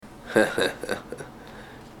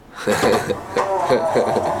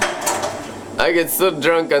I get so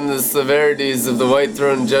drunk on the severities of the white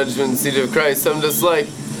throne judgment seat of Christ, I'm just like,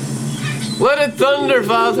 let it thunder,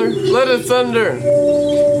 Father, let it thunder.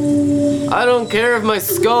 I don't care if my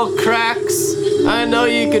skull cracks. I know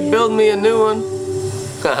you could build me a new one.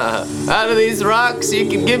 Out of these rocks, you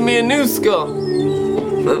can give me a new skull.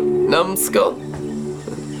 Numbskull.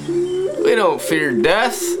 We don't fear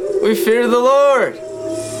death. We fear the Lord.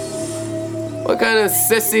 What kind of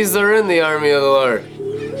sissies are in the army of the Lord?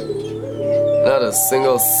 Not a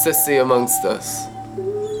single sissy amongst us.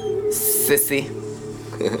 Sissy.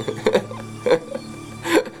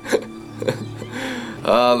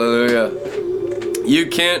 Hallelujah. You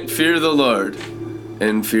can't fear the Lord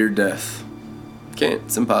and fear death. Can't.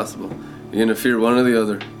 It's impossible. You're going to fear one or the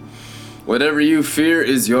other. Whatever you fear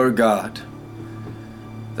is your God.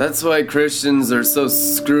 That's why Christians are so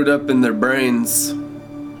screwed up in their brains.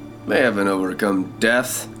 They haven't overcome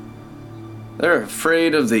death. They're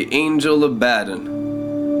afraid of the angel of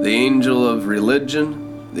Abaddon, the angel of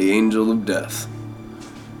religion, the angel of death.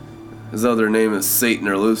 His other name is Satan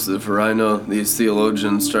or Lucifer. I know these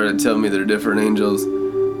theologians try to tell me they're different angels,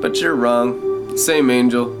 but you're wrong. Same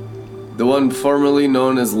angel. The one formerly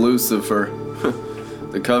known as Lucifer,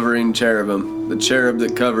 the covering cherubim, the cherub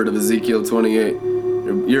that covered of Ezekiel 28.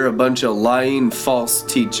 You're a bunch of lying, false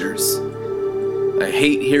teachers. I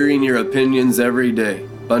hate hearing your opinions every day.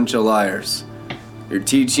 Bunch of liars. Your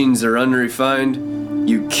teachings are unrefined.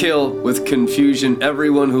 You kill with confusion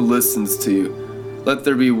everyone who listens to you. Let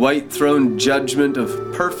there be white throne judgment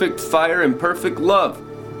of perfect fire and perfect love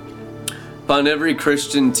upon every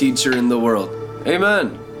Christian teacher in the world.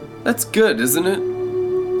 Amen. That's good, isn't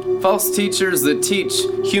it? False teachers that teach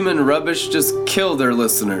human rubbish just kill their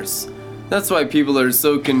listeners. That's why people are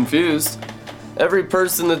so confused. Every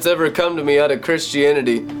person that's ever come to me out of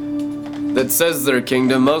Christianity that says they're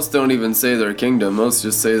kingdom, most don't even say they're kingdom. Most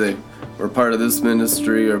just say they were part of this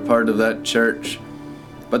ministry or part of that church.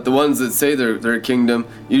 But the ones that say they're kingdom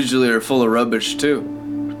usually are full of rubbish too.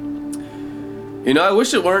 You know, I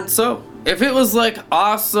wish it weren't so. If it was like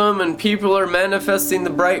awesome and people are manifesting the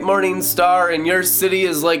bright morning star and your city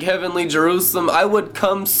is like heavenly Jerusalem, I would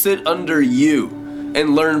come sit under you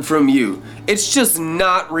and learn from you. It's just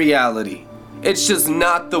not reality. It's just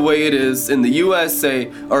not the way it is in the USA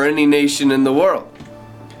or any nation in the world.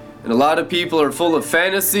 And a lot of people are full of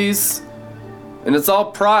fantasies, and it's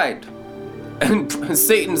all pride. And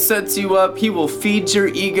Satan sets you up. He will feed your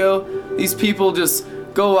ego. These people just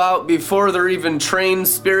go out before they're even trained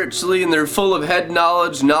spiritually, and they're full of head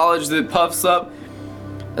knowledge that puffs up,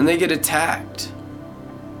 and they get attacked.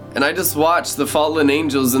 And I just watch the fallen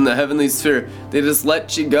angels in the heavenly sphere. They just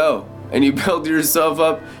let you go, and you build yourself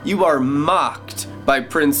up. You are mocked by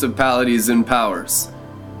principalities and powers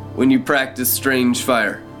when you practice strange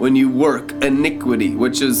fire, when you work iniquity,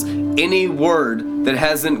 which is any word that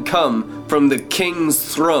hasn't come from the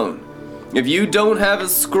king's throne. If you don't have a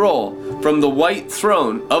scroll from the white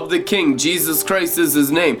throne of the king, Jesus Christ is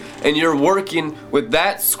his name, and you're working with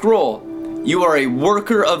that scroll, you are a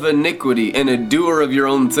worker of iniquity and a doer of your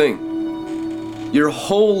own thing. Your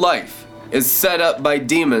whole life is set up by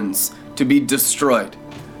demons to be destroyed.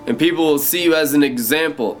 And people will see you as an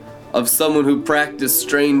example of someone who practiced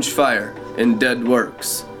strange fire and dead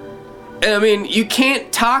works. And I mean, you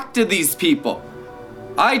can't talk to these people.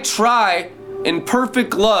 I try in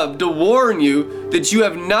perfect love to warn you that you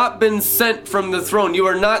have not been sent from the throne. You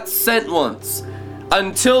are not sent once.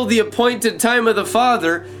 Until the appointed time of the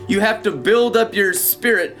Father, you have to build up your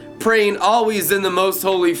spirit, praying always in the most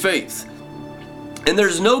holy faith. And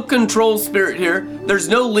there's no control spirit here. There's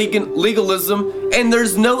no legalism, and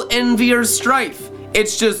there's no envy or strife.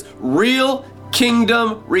 It's just real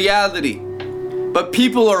kingdom reality. But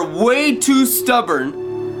people are way too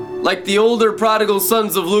stubborn, like the older prodigal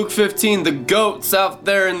sons of Luke 15, the goats out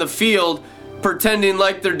there in the field, pretending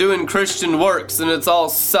like they're doing Christian works, and it's all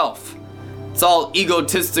self. It's all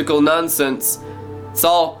egotistical nonsense. It's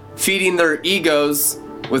all feeding their egos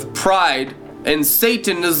with pride, and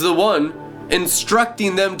Satan is the one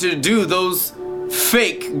instructing them to do those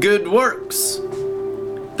fake good works.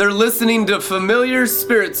 They're listening to familiar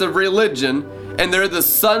spirits of religion, and they're the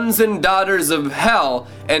sons and daughters of hell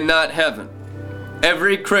and not heaven.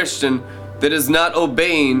 Every Christian that is not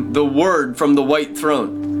obeying the word from the white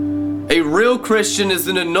throne. A real Christian is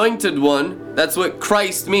an anointed one. That's what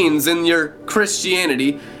Christ means in your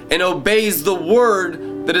Christianity, and obeys the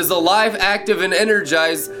word that is alive, active, and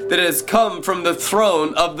energized, that has come from the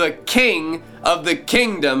throne of the King of the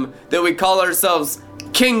kingdom, that we call ourselves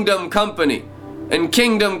Kingdom Company and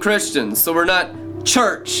Kingdom Christians. So we're not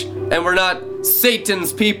church, and we're not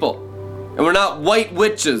Satan's people. And we're not white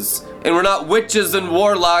witches. And we're not witches and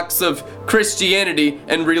warlocks of Christianity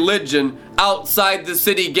and religion outside the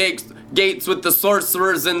city gates with the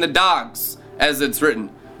sorcerers and the dogs, as it's written.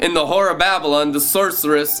 In the Whore of Babylon, the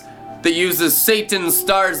sorceress that uses Satan's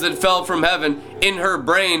stars that fell from heaven in her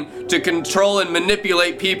brain to control and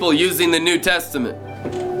manipulate people using the New Testament.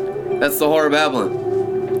 That's the Whore of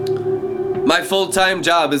Babylon. My full-time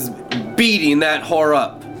job is beating that whore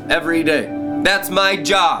up every day. That's my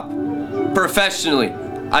job. Professionally,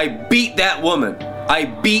 I beat that woman. I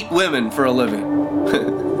beat women for a living.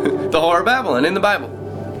 The Whore of Babylon in the Bible.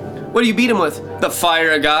 What do you beat them with? The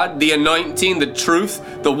fire of God, the anointing, the truth,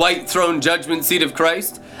 the white throne judgment seat of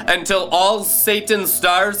Christ, until all Satan's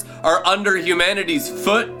stars are under humanity's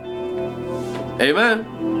foot.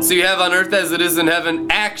 Amen. So you have on earth as it is in heaven,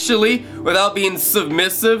 actually, without being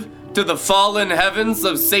submissive to the fallen heavens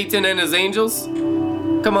of Satan and his angels.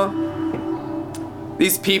 Come on.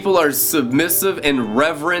 These people are submissive and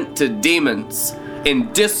reverent to demons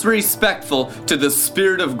and disrespectful to the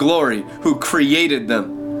Spirit of glory who created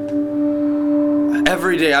them.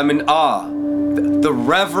 Every day I'm in awe. The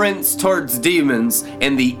reverence towards demons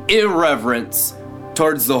and the irreverence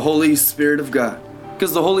towards the Holy Spirit of God.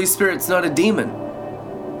 Because the Holy Spirit's not a demon.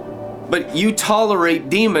 But you tolerate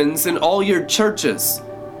demons in all your churches.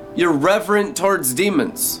 You're reverent towards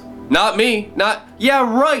demons. Not me. Yeah,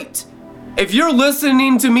 right. If you're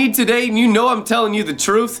listening to me today and you know I'm telling you the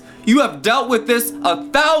truth, you have dealt with this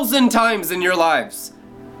 1,000 times in your lives.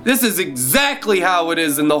 This is exactly how it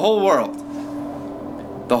is in the whole world.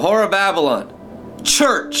 The Whore of Babylon,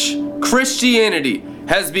 church, Christianity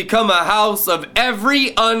has become a house of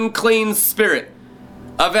every unclean spirit,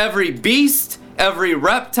 of every beast, every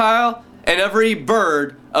reptile, and every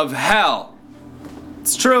bird of hell.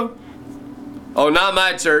 It's true. Oh, not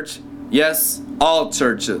my church. Yes, all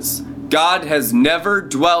churches. God has never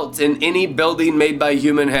dwelt in any building made by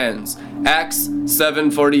human hands. Acts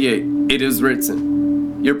 7:48. It is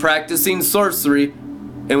written. You're practicing sorcery,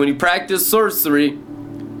 and when you practice sorcery,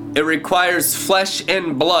 it requires flesh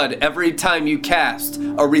and blood every time you cast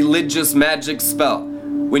a religious magic spell.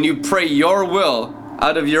 When you pray your will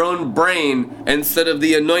out of your own brain instead of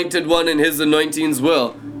the anointed one and his anointing's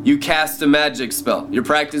will, you cast a magic spell. You're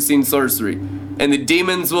practicing sorcery. And the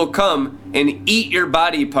demons will come and eat your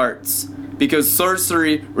body parts because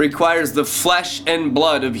sorcery requires the flesh and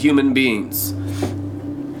blood of human beings.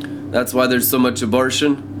 That's why there's so much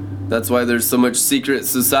abortion. That's why there's so much secret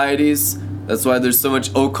societies. That's why there's so much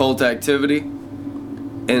occult activity.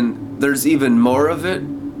 And there's even more of it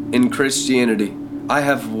in Christianity. I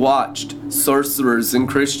have watched sorcerers in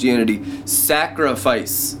Christianity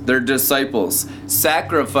sacrifice their disciples.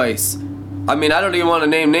 Sacrifice. I mean, I don't even want to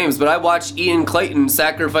name names, but I watched Ian Clayton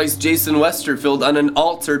sacrifice Jason Westerfield on an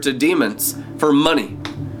altar to demons for money.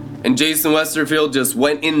 And Jason Westerfield just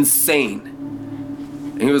went insane.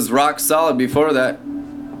 And he was rock solid before that.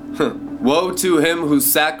 Woe to him who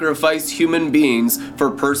sacrificed human beings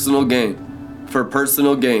for personal gain. For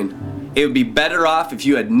personal gain. It would be better off if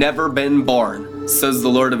you had never been born, says the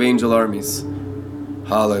Lord of angel armies.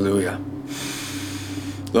 Hallelujah.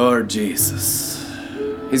 Lord Jesus.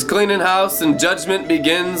 He's cleaning house and judgment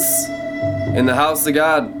begins in the house of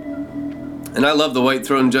God. And I love the white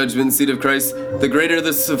throne judgment seat of Christ. The greater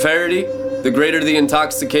the severity, the greater the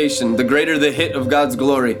intoxication, the greater the hit of God's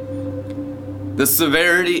glory. The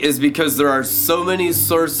severity is because there are so many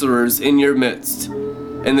sorcerers in your midst.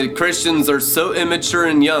 And the Christians are so immature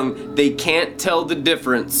and young, they can't tell the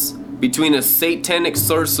difference between a satanic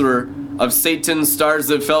sorcerer of Satan's stars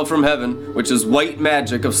that fell from heaven, which is white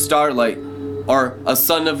magic of starlight, or a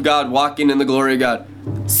son of God walking in the glory of God.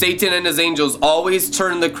 Satan and his angels always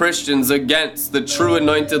turn the Christians against the true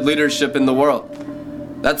anointed leadership in the world.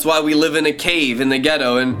 That's why we live in a cave in the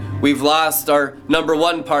ghetto, and we've lost our number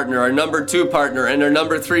 1 partner, our number 2 partner, and our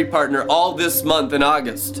number 3 partner all this month in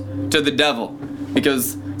August to the devil,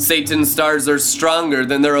 because Satan's stars are stronger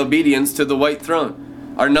than their obedience to the white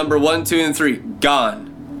throne. Our number 1, 2, and 3, gone.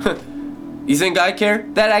 You think I care?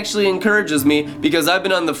 That actually encourages me, because I've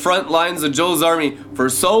been on the front lines of Joel's army for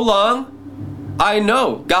so long. I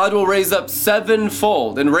know God will raise up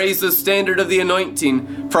 7-fold and raise the standard of the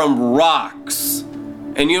anointing from rocks.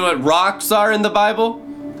 And you know what rocks are in the Bible?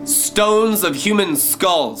 Stones of human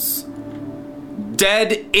skulls.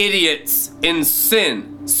 Dead idiots in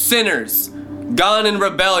sin. Sinners. Gone in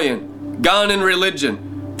rebellion. Gone in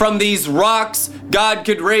religion. From these rocks, God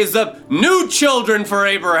could raise up new children for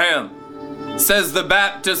Abraham, says the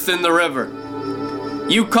Baptist in the river.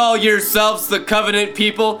 You call yourselves the covenant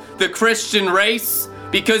people, the Christian race,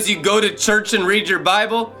 because you go to church and read your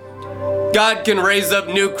Bible? God can raise up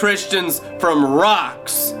new Christians from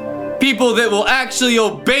rocks. People that will actually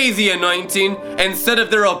obey the anointing instead of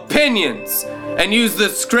their opinions and use the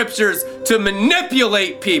scriptures to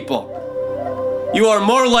manipulate people. You are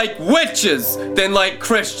more like witches than like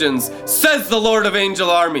Christians, says the Lord of angel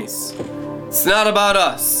armies. It's not about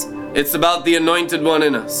us. It's about the anointed one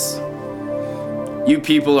in us. You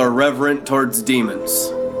people are reverent towards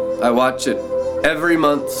demons. I watch it every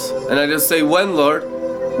month, and I just say, when, Lord?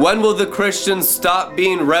 When will the Christians stop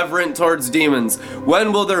being reverent towards demons?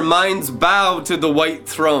 When will their minds bow to the white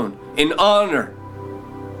throne in honor,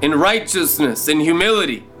 in righteousness, in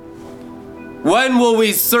humility? When will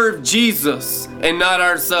we serve Jesus and not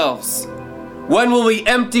ourselves? When will we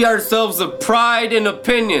empty ourselves of pride and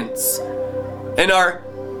opinions and our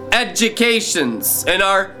educations and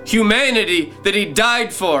our humanity that He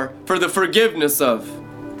died for the forgiveness of?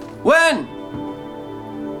 When?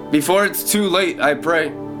 Before it's too late, I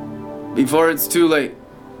pray. Before it's too late.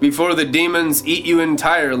 Before the demons eat you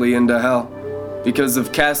entirely into hell because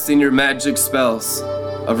of casting your magic spells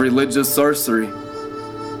of religious sorcery.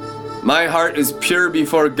 My heart is pure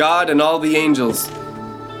before God and all the angels.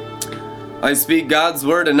 I speak God's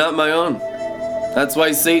word and not my own. That's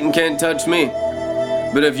why Satan can't touch me.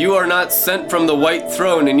 But if you are not sent from the white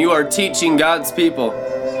throne and you are teaching God's people,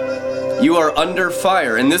 you are under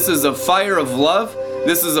fire. And this is a fire of love.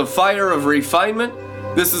 This is a fire of refinement.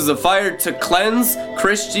 This is a fire to cleanse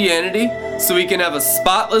Christianity so we can have a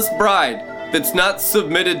spotless bride that's not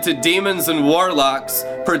submitted to demons and warlocks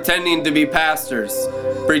pretending to be pastors,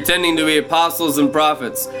 pretending to be apostles and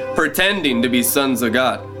prophets, pretending to be sons of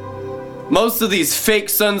God. Most of these fake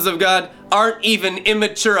sons of God aren't even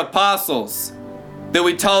immature apostles that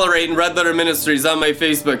we tolerate in Red Letter Ministries on my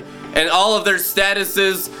Facebook. And all of their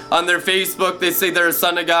statuses on their Facebook, they say they're a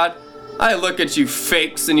son of God. I look at you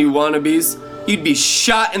fakes and you wannabes. You'd be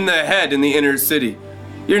shot in the head in the inner city.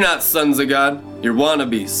 You're not sons of God. You're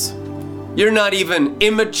wannabes. You're not even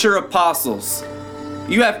immature apostles.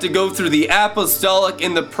 You have to go through the apostolic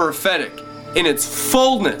and the prophetic in its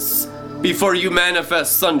fullness before you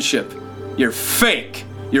manifest sonship. You're fake.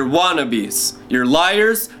 You're wannabes. You're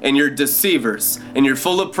liars and you're deceivers. And you're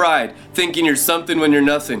full of pride, thinking you're something when you're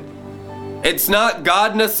nothing. It's not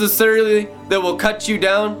God necessarily that will cut you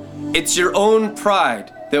down. It's your own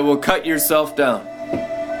pride that will cut yourself down.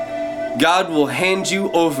 God will hand you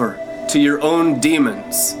over to your own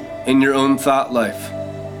demons in your own thought life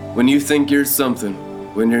when you think you're something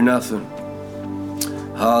when you're nothing.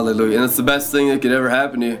 Hallelujah. And it's the best thing that could ever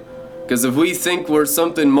happen to you. Because if we think we're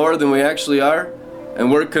something more than we actually are, and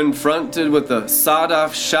we're confronted with a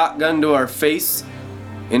sawed-off shotgun to our face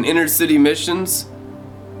in inner city missions,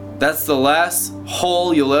 that's the last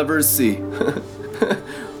hole you'll ever see.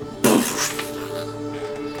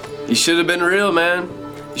 You should have been real, man.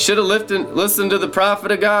 You should have listened to the prophet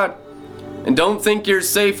of God. And don't think you're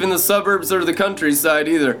safe in the suburbs or the countryside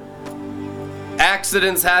either.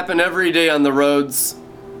 Accidents happen every day on the roads,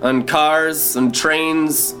 on cars, on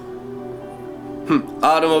trains,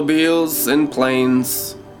 automobiles and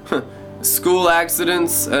planes, school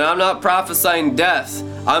accidents. And I'm not prophesying death.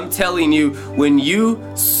 I'm telling you, when you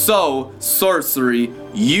sow sorcery,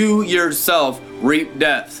 you yourself reap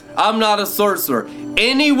death. I'm not a sorcerer.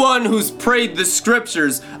 Anyone who's prayed the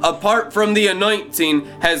scriptures apart from the anointing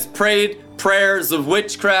has prayed prayers of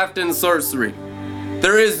witchcraft and sorcery.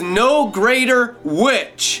 There is no greater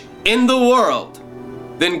witch in the world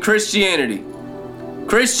than Christianity.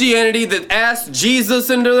 Christianity that asks Jesus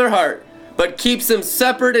into their heart, but keeps him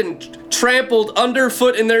separate and trampled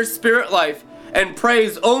underfoot in their spirit life, and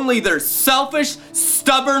prays only their selfish,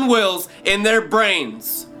 stubborn wills in their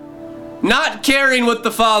brains. Not caring what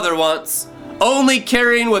the Father wants, only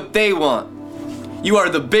caring what they want. You are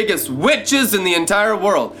the biggest witches in the entire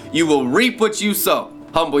world. You will reap what you sow.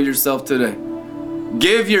 Humble yourself today.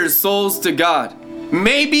 Give your souls to God.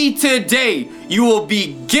 Maybe today you will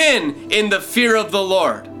begin in the fear of the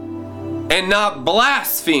Lord and not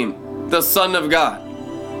blaspheme the Son of God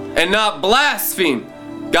and not blaspheme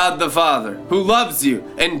God the Father, who loves you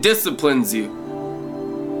and disciplines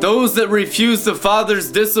you. Those that refuse the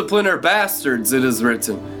Father's discipline are bastards, it is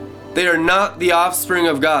written. They are not the offspring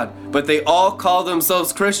of God, but they all call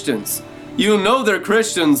themselves Christians. You know they're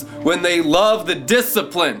Christians when they love the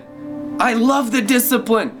discipline. I love the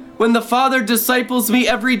discipline. When the Father disciples me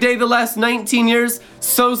every day the last 19 years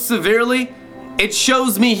so severely, it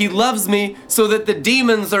shows me He loves me so that the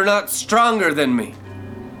demons are not stronger than me.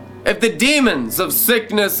 If the demons of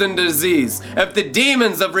sickness and disease, if the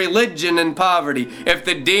demons of religion and poverty, if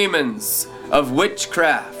the demons of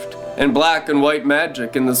witchcraft and black and white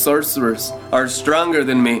magic and the sorcerers are stronger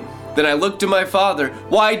than me, then I look to my Father.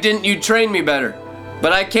 Why didn't you train me better?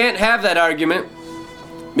 But I can't have that argument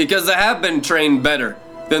because I have been trained better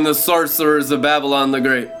than the sorcerers of Babylon the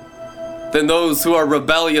Great, than those who are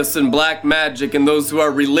rebellious in black magic and those who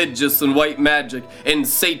are religious in white magic and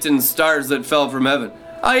Satan's stars that fell from heaven.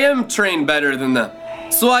 I am trained better than them.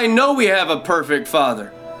 So I know we have a perfect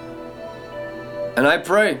Father. And I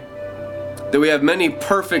pray that we have many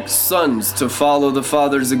perfect sons to follow the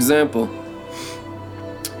Father's example.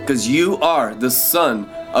 Because you are the son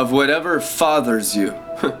of whatever fathers you.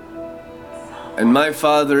 And my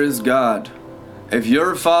Father is God. If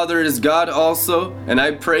your Father is God also, and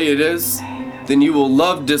I pray it is, then you will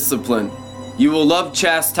love discipline. You will love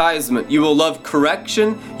chastisement. You will love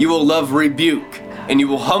correction. You will love rebuke. And you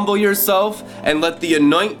will humble yourself and let the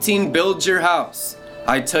anointing build your house.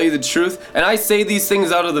 I tell you the truth, and I say these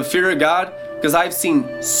things out of the fear of God because I've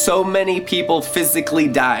seen so many people physically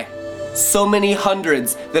die. So many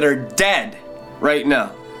hundreds that are dead right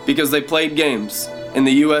now because they played games in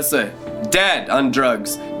the USA. Dead on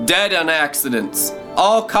drugs, dead on accidents,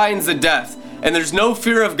 all kinds of death. And there's no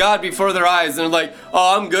fear of God before their eyes. And they're like,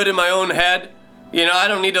 oh, I'm good in my own head. You know, I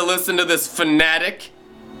don't need to listen to this fanatic.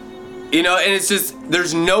 You know, and it's just,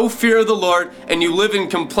 there's no fear of the Lord, and you live in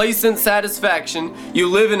complacent satisfaction. You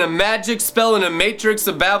live in a magic spell in a matrix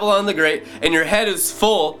of Babylon the Great, and your head is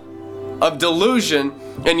full of delusion,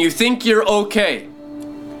 and you think you're okay.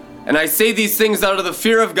 And I say these things out of the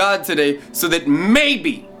fear of God today, so that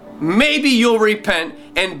maybe you'll repent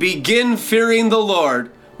and begin fearing the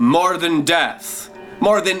Lord more than death,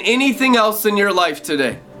 more than anything else in your life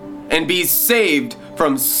today, and be saved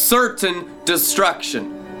from certain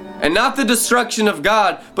destruction. And not the destruction of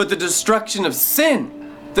God, but the destruction of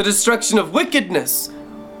sin, the destruction of wickedness.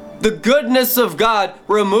 The goodness of God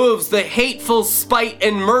removes the hateful spite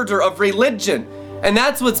and murder of religion. And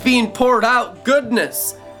that's what's being poured out,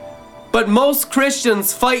 goodness. But most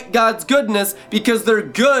Christians fight God's goodness because they're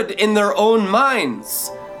good in their own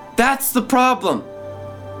minds. That's the problem.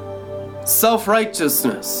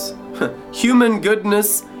 Self-righteousness. Human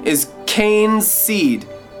goodness is Cain's seed,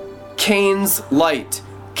 Cain's light,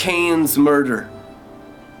 Cain's murder.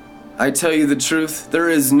 I tell you the truth, there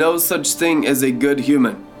is no such thing as a good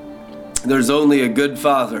human. There's only a good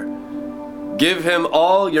Father. Give him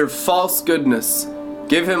all your false goodness.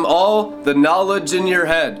 Give him all the knowledge in your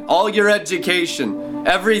head, all your education,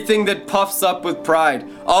 everything that puffs up with pride,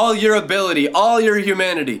 all your ability, all your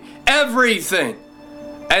humanity, everything.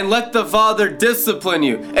 And let the Father discipline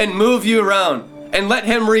you and move you around. And let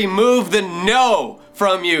him remove the no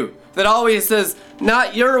from you that always says,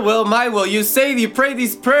 not your will, my will. You pray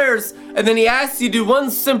these prayers, and then he asks you to do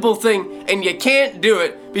one simple thing, and you can't do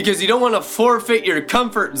it because you don't want to forfeit your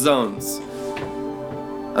comfort zones.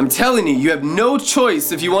 I'm telling you, you have no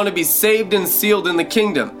choice if you want to be saved and sealed in the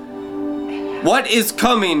kingdom. What is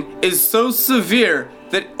coming is so severe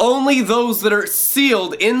that only those that are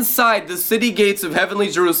sealed inside the city gates of heavenly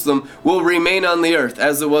Jerusalem will remain on the earth,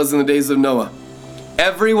 as it was in the days of Noah.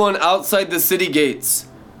 Everyone outside the city gates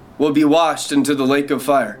will be washed into the lake of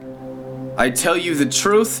fire. I tell you the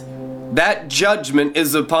truth, that judgment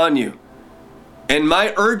is upon you. And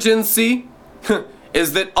my urgency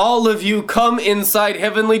is that all of you come inside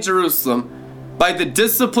heavenly Jerusalem by the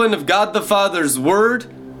discipline of God the Father's word,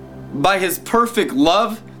 by his perfect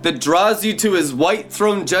love that draws you to his white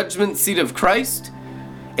throne judgment seat of Christ,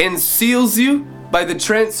 and seals you by the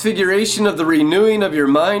transfiguration of the renewing of your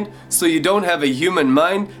mind, so you don't have a human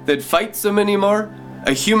mind that fights them anymore,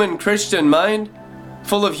 a human Christian mind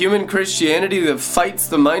full of human Christianity that fights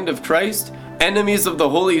the mind of Christ, enemies of the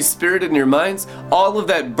Holy Spirit in your minds, all of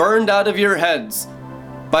that burned out of your heads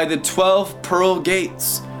by the 12 pearl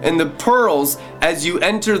gates. And the pearls, as you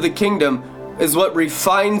enter the kingdom, is what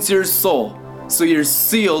refines your soul, so you're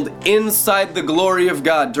sealed inside the glory of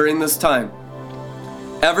God during this time.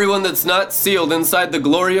 Everyone that's not sealed inside the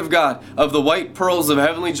glory of God, of the white pearls of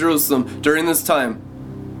heavenly Jerusalem during this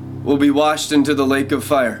time, will be washed into the lake of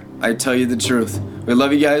fire. I tell you the truth. We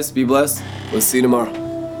love you guys. Be blessed. We'll see you tomorrow.